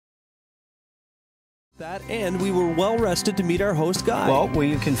That, and we were well rested to meet our host guide. Well,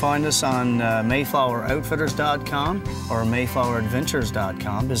 you can find us on MayflowerOutfitters.com or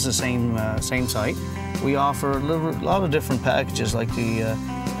MayflowerAdventures.com. It's the same site. We offer a lot of different packages, like the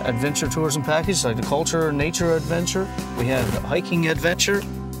adventure tourism package, like the culture and nature adventure. We have hiking adventure,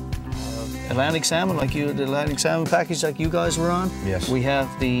 Atlantic salmon, the Atlantic salmon package like you guys were on. Yes. We have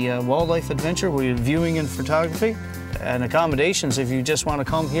the wildlife adventure, where you're viewing and photography, and accommodations if you just want to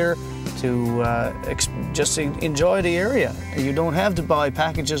come here to just enjoy the area. You don't have to buy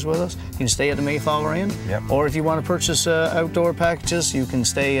packages with us. You can stay at the Mayflower Inn. Yep. Or if you want to purchase outdoor packages, you can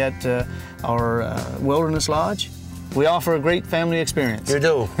stay at our Wilderness Lodge. We offer a great family experience. You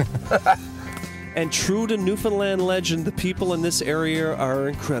do. And true to Newfoundland legend, the people in this area are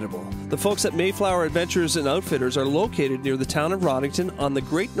incredible. The folks at Mayflower Adventures and Outfitters are located near the town of Roddington on the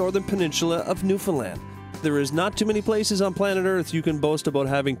Great Northern Peninsula of Newfoundland. There is not too many places on planet Earth you can boast about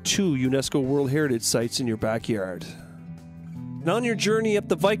having 2 UNESCO World Heritage Sites in your backyard. And on your journey up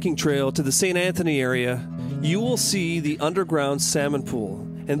the Viking Trail to the St. Anthony area, you will see the underground salmon pool.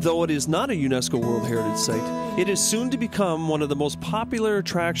 And though it is not a UNESCO World Heritage Site, it is soon to become one of the most popular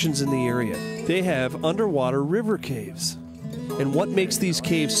attractions in the area. They have underwater river caves. And what makes these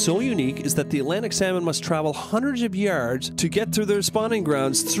caves so unique is that the Atlantic salmon must travel hundreds of yards to get to their spawning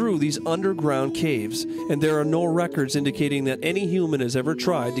grounds through these underground caves. And there are no records indicating that any human has ever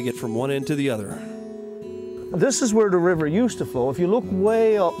tried to get from one end to the other. This is where the river used to flow. If you look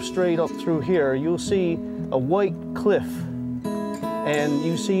way up, straight up through here, you'll see a white cliff. And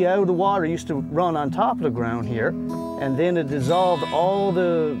you see how the water used to run on top of the ground here, and then it dissolved all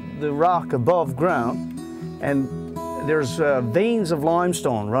the rock above ground, and there's veins of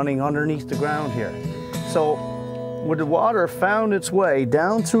limestone running underneath the ground here. So when the water found its way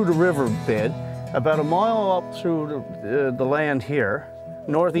down through the riverbed, about a mile up through the land here,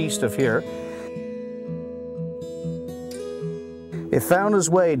 northeast of here, it found its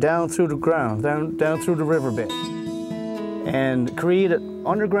way down through the ground, down through the riverbed, and created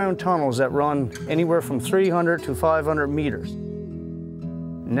underground tunnels that run anywhere from 300 to 500 meters.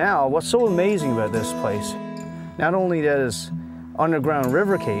 Now, what's so amazing about this place, not only that it's underground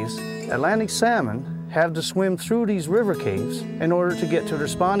river caves, Atlantic salmon have to swim through these river caves in order to get to their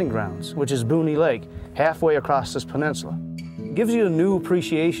spawning grounds, which is Booney Lake, halfway across this peninsula. It gives you a new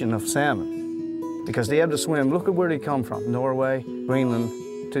appreciation of salmon, because they have to swim, look at where they come from, Norway, Greenland,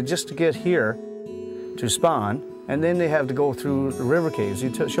 just to get here to spawn. And then they have to go through the river caves.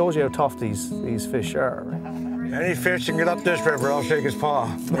 It shows you how tough these fish are. Any fish can get up this river, I'll shake his paw.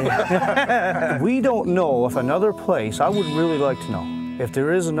 We don't know if another place, I would really like to know, if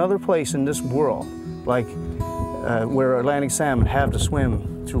there is another place in this world, like where Atlantic salmon have to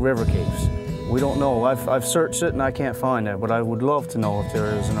swim through river caves. We don't know. I've searched it and I can't find it, but I would love to know if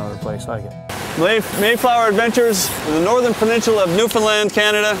there is another place like it. Mayflower Adventures in the northern peninsula of Newfoundland,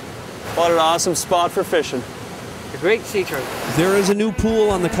 Canada. What an awesome spot for fishing. Great sea turtle. There is a new pool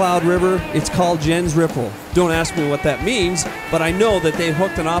on the Cloud River. It's called Jen's Ripple. Don't ask me what that means, but I know that they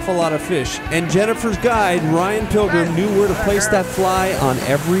hooked an awful lot of fish. And Jennifer's guide, Ryan Pilgrim, knew where to place that fly on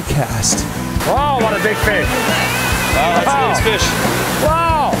every cast. Wow, what a big fish. Wow, that's a nice fish.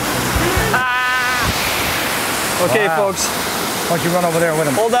 Wow. Okay, Wow. folks. Why don't you run over there with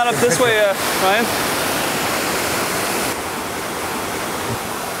him? Hold that up this way, Ryan.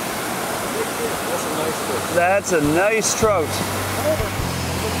 That's a nice trout.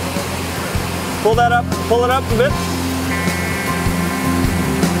 Pull that up, pull it up a bit.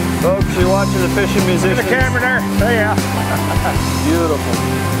 Folks, you're watching the fishing musicians. The camera there. There you are. Beautiful.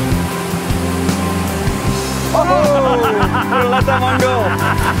 Oh! Gonna let that one go.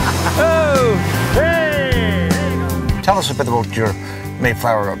 Oh! Hey! Tell us a bit about your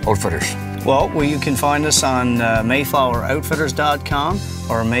Mayflower Outfitters. Well, you can find us on MayflowerOutfitters.com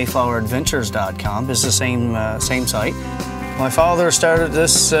or MayflowerAdventures.com. It's the same site. My father started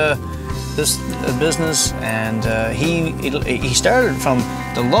this business, and he started from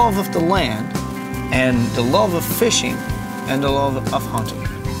the love of the land and the love of fishing and the love of hunting.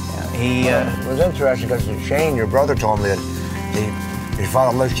 It was interesting because Shane, your brother, told me that his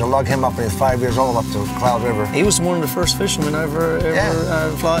father used to lug him up when he was 5 years old up to Cloud River. He was one of the first fishermen ever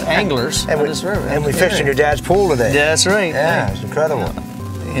anglers at this river. And we fished in your dad's pool today. That's right. Yeah, it's incredible.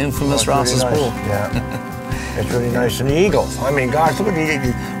 The infamous Ross's really pool. Nice. Yeah, it's really nice. And the eagles. I mean, gosh, look at the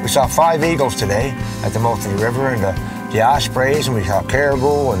eagles. We saw 5 eagles today at the mouth of the river, and the ospreys, and we saw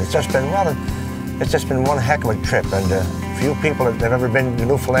caribou, and it's just been one heck of a trip. And few people that have ever been to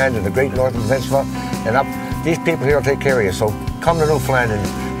Newfoundland and the Great Northern Peninsula, and these people here will take care of you. So come to Newfoundland and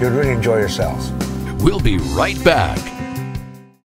you'll really enjoy yourselves. We'll be right back.